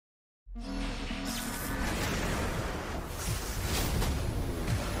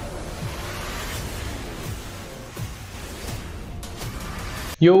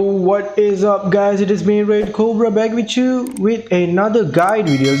Yo, what is up guys? It is me, Rayet Cobra, back with you with another guide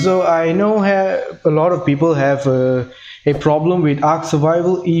video. So I know a lot of people have a problem with ARK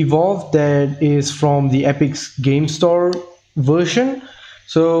Survival Evolved that is from the Epic Game Store version.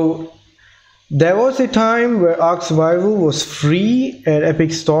 So there was a time where ARK Survival was free at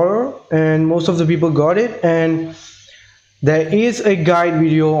Epic Store and most of the people got it, and there is a guide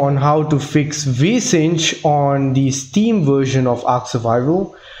video on how to fix vSync on the Steam version of ARK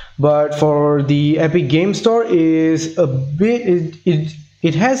Survival, but for the Epic Game Store is a bit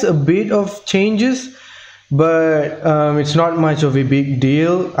it has a bit of changes, but it's not much of a big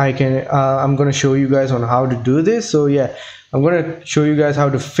deal. I'm gonna show you guys on how to do this. So yeah, I'm gonna show you guys how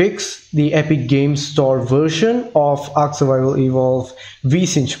to fix the Epic Game Store version of ARK Survival Evolved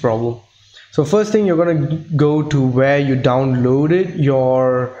vSync problem. So first thing, you're going to go to where you downloaded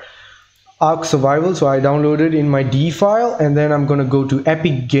your ARK Survival. So I downloaded in my D file, and then I'm going to go to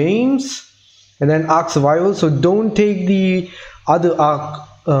Epic Games and then ARK Survival. So don't take the other ARK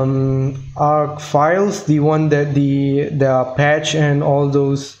files, the one that the patch and all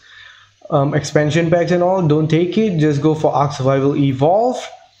those expansion packs and all. Don't take it, just go for ARK Survival Evolved.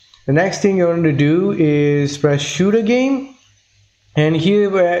 The next thing you're going to do is press shoot a game. And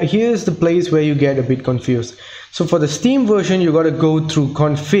here's the place where you get a bit confused. So for the Steam version, you got to go through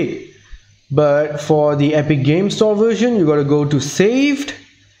config, but for the Epic Game Store version, you got to go to saved,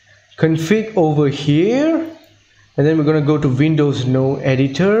 config over here, and then we're going to go to Windows No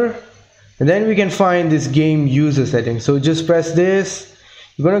Editor, and then we can find this game user settings. So just press this.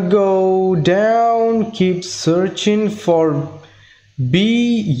 You're going to go down, keep searching for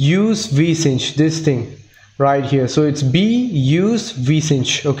use vSync, this thing right here. So it's use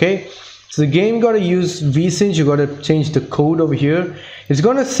vSync. Okay, so the game got to use vSync. You got to change the code over here. It's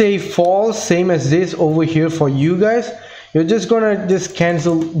gonna say false, same as this over here for you guys. You're just gonna just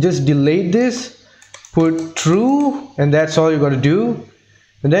delete this, put true, and that's all you got to do.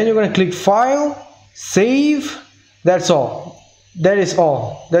 And then you're gonna click file, save. That's all. That is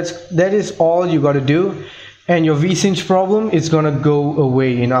all. That is all you got to do, and your vSync problem is gonna go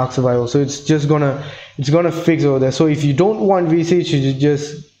away in ARK Survival. So it's gonna fix over there. So if you don't want vSync, you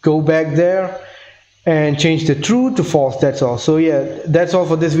just go back there and change the true to false. That's all. So yeah, that's all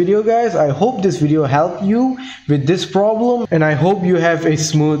for this video guys. I hope this video helped you with this problem, and I hope you have a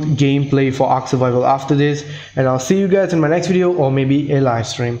smooth gameplay for ARK Survival after this, and I'll see you guys in my next video or maybe a live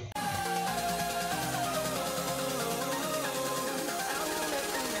stream.